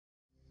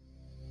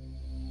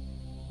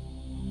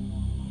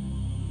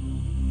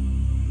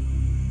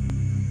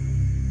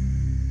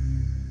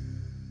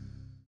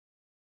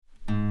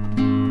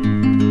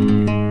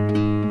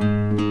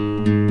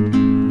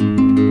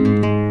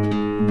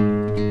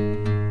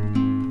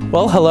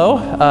Well,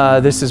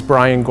 hello. This is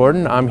Brian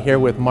Gordon. I'm here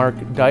with Mark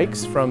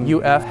Dykes from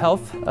UF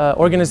Health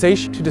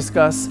organization to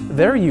discuss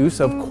their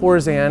use of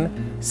Corzan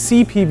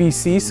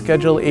CPVC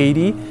Schedule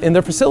 80 in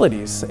their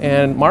facilities.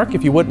 And Mark,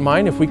 if you wouldn't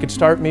mind, if we could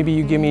start, maybe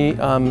you give me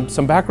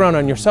some background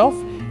on yourself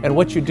and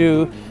what you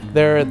do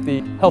there at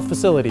the health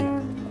facility.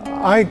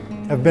 I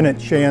have been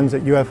at Shands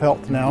at UF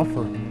Health now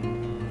for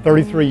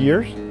 33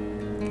 years.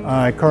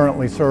 I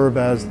currently serve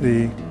as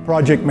the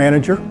project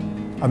manager.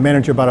 I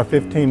manage about a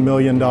 $15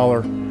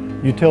 million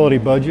utility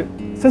budget.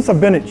 Since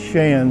I've been at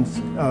Shands,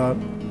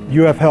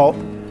 UF Health,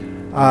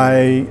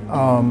 I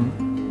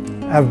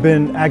have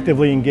been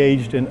actively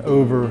engaged in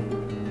over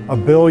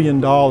 $1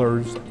 billion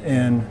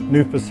in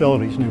new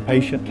facilities, new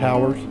patient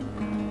towers,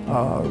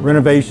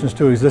 renovations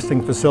to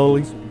existing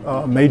facilities,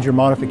 major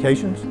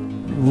modifications.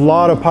 A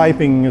lot of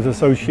piping is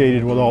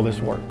associated with all this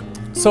work.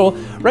 So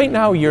right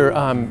now you're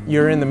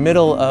in the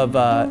middle of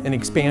an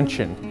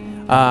expansion.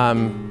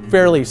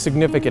 Fairly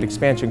significant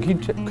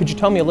expansion. Could you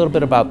tell me a little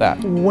bit about that?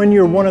 When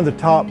you're one of the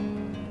top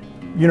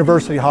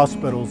university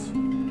hospitals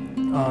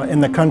in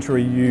the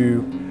country,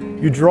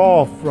 you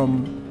draw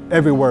from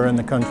everywhere in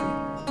the country.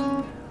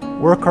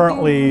 We're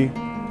currently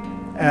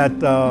at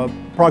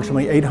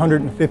approximately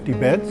 850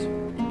 beds.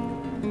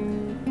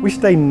 We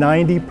stay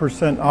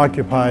 90%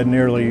 occupied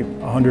nearly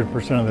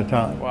 100% of the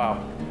time.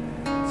 Wow.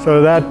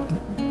 So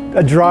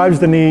that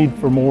drives the need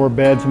for more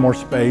beds, more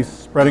space,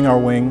 spreading our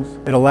wings.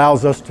 It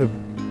allows us to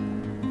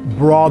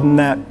broaden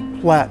that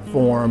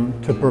platform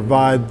to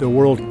provide the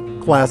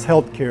world-class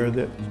healthcare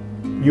that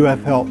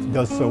UF Health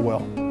does so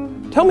well.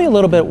 Tell me a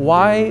little bit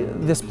why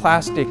this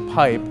plastic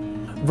pipe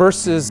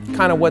versus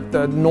kind of what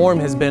the norm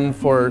has been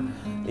for,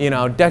 you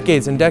know,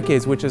 decades and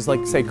decades, which is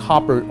like, say,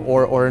 copper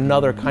or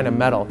another kind of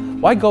metal.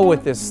 Why go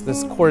with this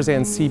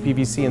Corzan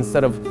CPVC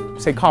instead of,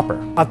 say,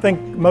 copper? I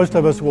think most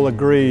of us will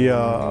agree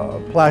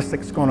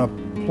plastic's going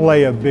to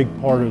play a big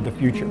part of the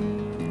future,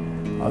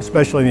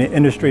 especially in the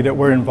industry that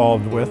we're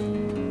involved with.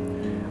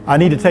 I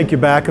need to take you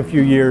back a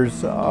few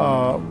years.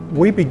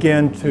 We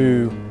began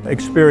to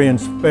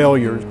experience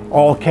failures,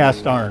 all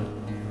cast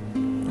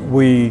iron.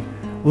 We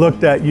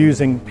looked at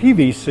using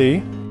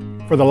PVC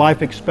for the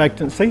life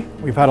expectancy.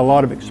 We've had a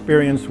lot of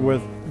experience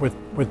with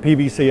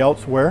PVC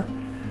elsewhere.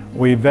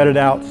 We vetted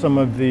out some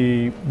of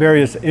the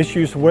various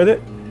issues with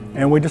it,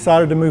 and we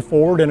decided to move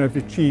forward and have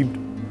achieved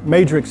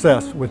major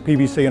success with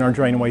PVC in our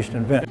drain, waste,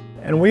 and vent.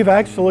 And we've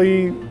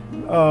actually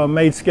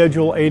made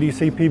Schedule 80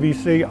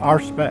 CPVC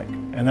our spec.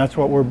 And that's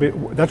what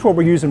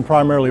we're using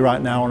primarily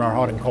right now in our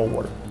hot and cold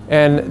water.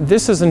 And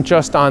this isn't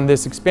just on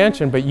this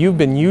expansion, but you've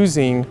been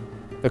using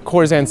the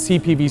Corzan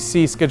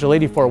CPVC Schedule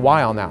 80 for a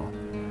while now.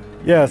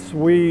 Yes,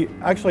 we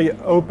actually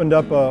opened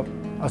up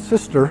a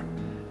sister,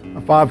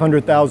 a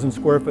 500,000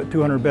 square foot,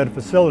 200 bed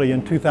facility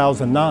in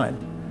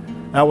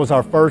 2009. That was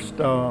our first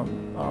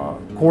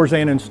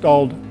Corzan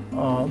installed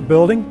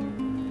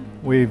building.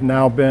 We've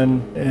now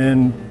been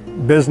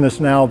in business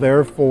now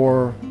there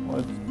for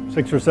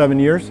 6 or 7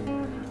 years.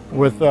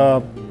 With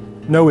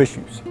no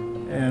issues,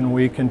 and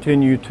we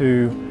continue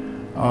to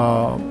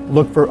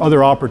look for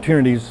other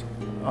opportunities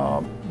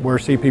where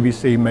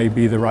CPVC may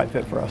be the right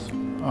fit for us.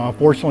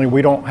 Fortunately,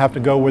 we don't have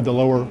to go with the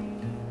lower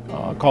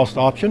cost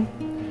option.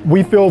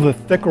 We feel the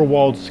thicker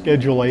walled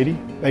Schedule 80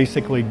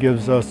 basically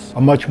gives us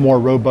a much more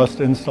robust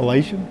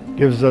installation,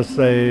 gives us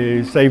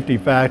a safety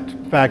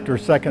factor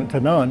second to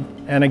none.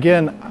 And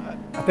again,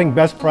 I think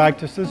best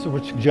practices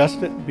would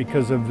suggest it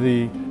because of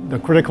the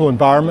critical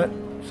environment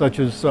such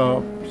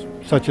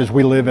as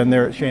we live in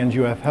there at Shands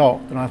UF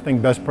Health, and I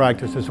think best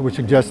practices would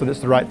suggest that it's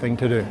the right thing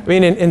to do. I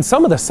mean, in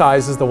some of the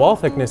sizes, the wall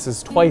thickness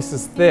is twice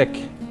as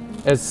thick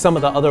as some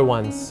of the other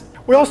ones.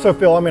 We also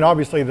feel, I mean,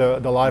 obviously the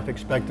life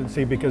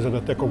expectancy because of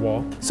the thicker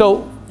wall.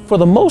 So, for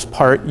the most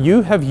part,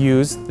 you have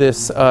used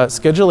this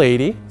Schedule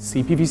 80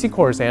 CPVC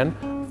Corzan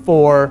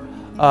for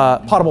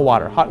potable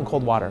water, hot and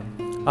cold water.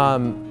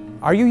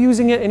 Are you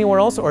using it anywhere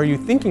else, or are you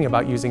thinking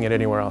about using it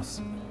anywhere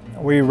else?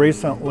 We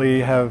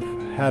recently have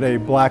had a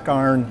black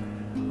iron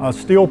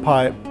steel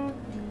pipe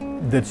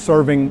that's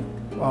serving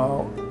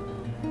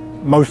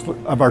most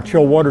of our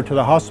chill water to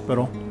the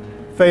hospital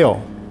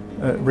fail.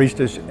 It reached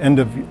its end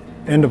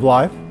of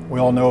life. We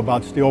all know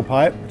about steel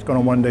pipe. It's going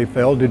to one day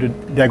fail due to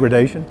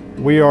degradation.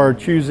 We are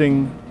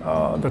choosing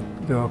the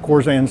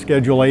Corzan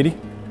Schedule 80.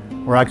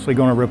 We're actually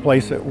going to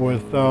replace it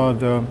with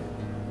the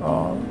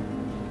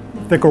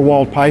thicker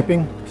walled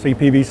piping,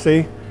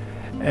 CPVC,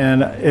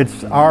 and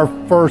it's our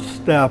first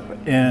step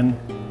in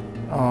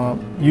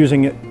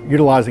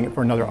utilizing it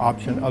for another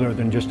option other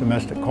than just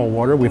domestic cold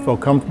water. We feel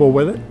comfortable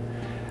with it.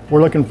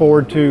 We're looking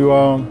forward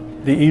to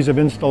the ease of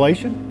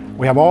installation.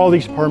 We have all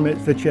these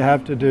permits that you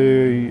have to do.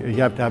 You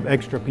have to have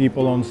extra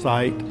people on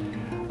site.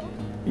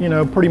 You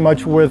know, pretty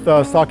much with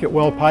socket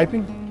well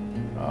piping,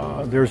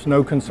 there's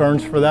no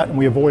concerns for that, and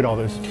we avoid all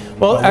this.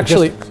 Well,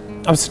 actually,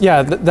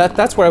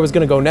 that's where I was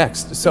going to go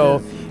next. So.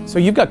 Yes. So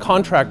you've got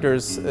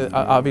contractors,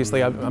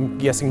 obviously, I'm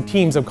guessing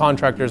teams of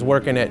contractors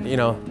working at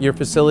your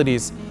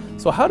facilities.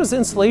 So how does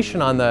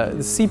installation on the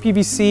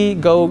CPVC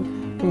go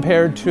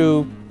compared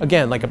to,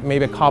 again, like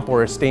maybe a copper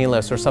or a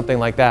stainless or something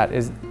like that?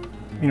 Is,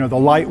 you know, the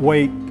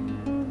lightweight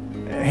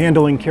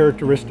handling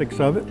characteristics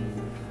of it,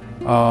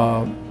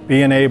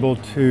 being able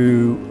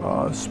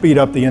to speed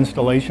up the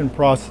installation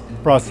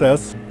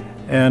process,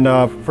 and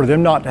for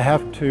them not to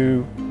have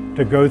to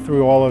go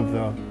through all of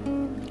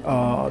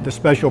the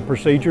special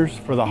procedures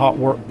for the hot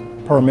work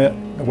permit,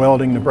 the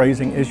welding, the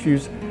brazing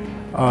issues.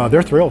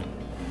 They're thrilled.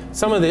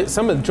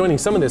 Joining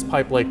some of this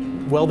pipe, like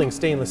welding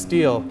stainless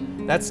steel,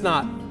 that's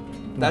not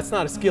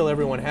a skill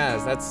everyone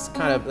has.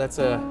 That's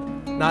a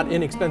not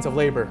inexpensive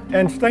labor.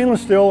 And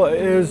stainless steel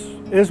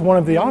is one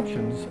of the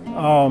options.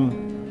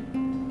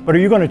 But are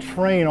you going to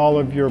train all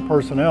of your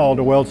personnel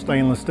to weld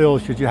stainless steel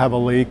should you have a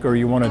leak or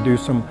you want to do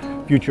some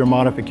future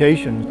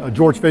modification?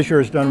 Georg Fischer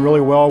has done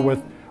really well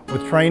with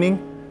training,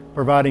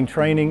 providing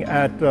training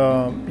at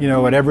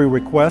at every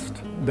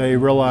request. They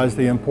realize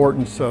the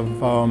importance of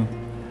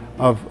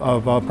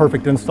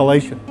perfect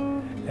installation,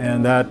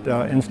 and that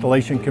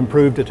installation can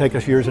prove to take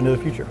us years into the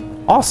future.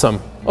 Awesome.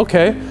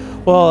 Okay.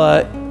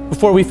 Well,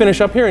 before we finish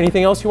up here,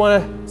 anything else you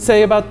want to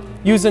say about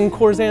using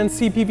Corzan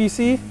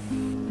CPVC?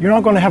 You're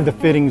not going to have the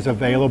fittings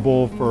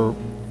available for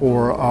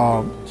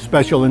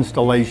special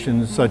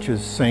installations such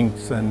as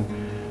sinks and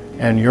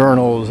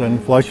urinals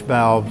and flush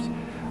valves.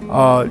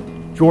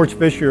 Georg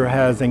Fischer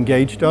has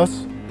engaged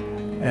us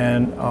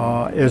and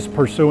is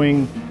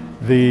pursuing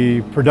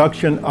the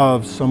production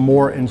of some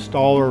more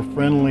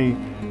installer-friendly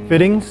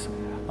fittings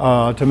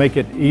to make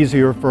it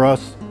easier for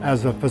us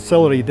as a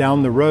facility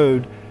down the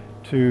road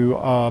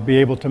to be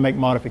able to make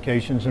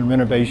modifications and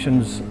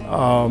renovations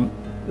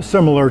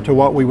similar to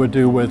what we would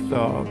do with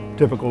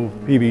typical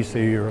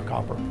PVC or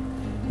copper.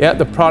 Yeah,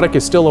 the product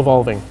is still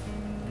evolving.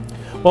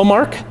 Well,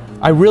 Mark,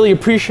 I really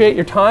appreciate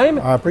your time.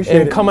 I appreciate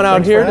it. And coming out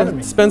Thanks here for having to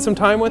me. spend some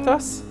time with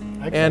us.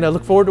 Excellent. And I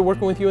look forward to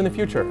working with you in the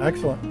future.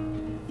 Excellent.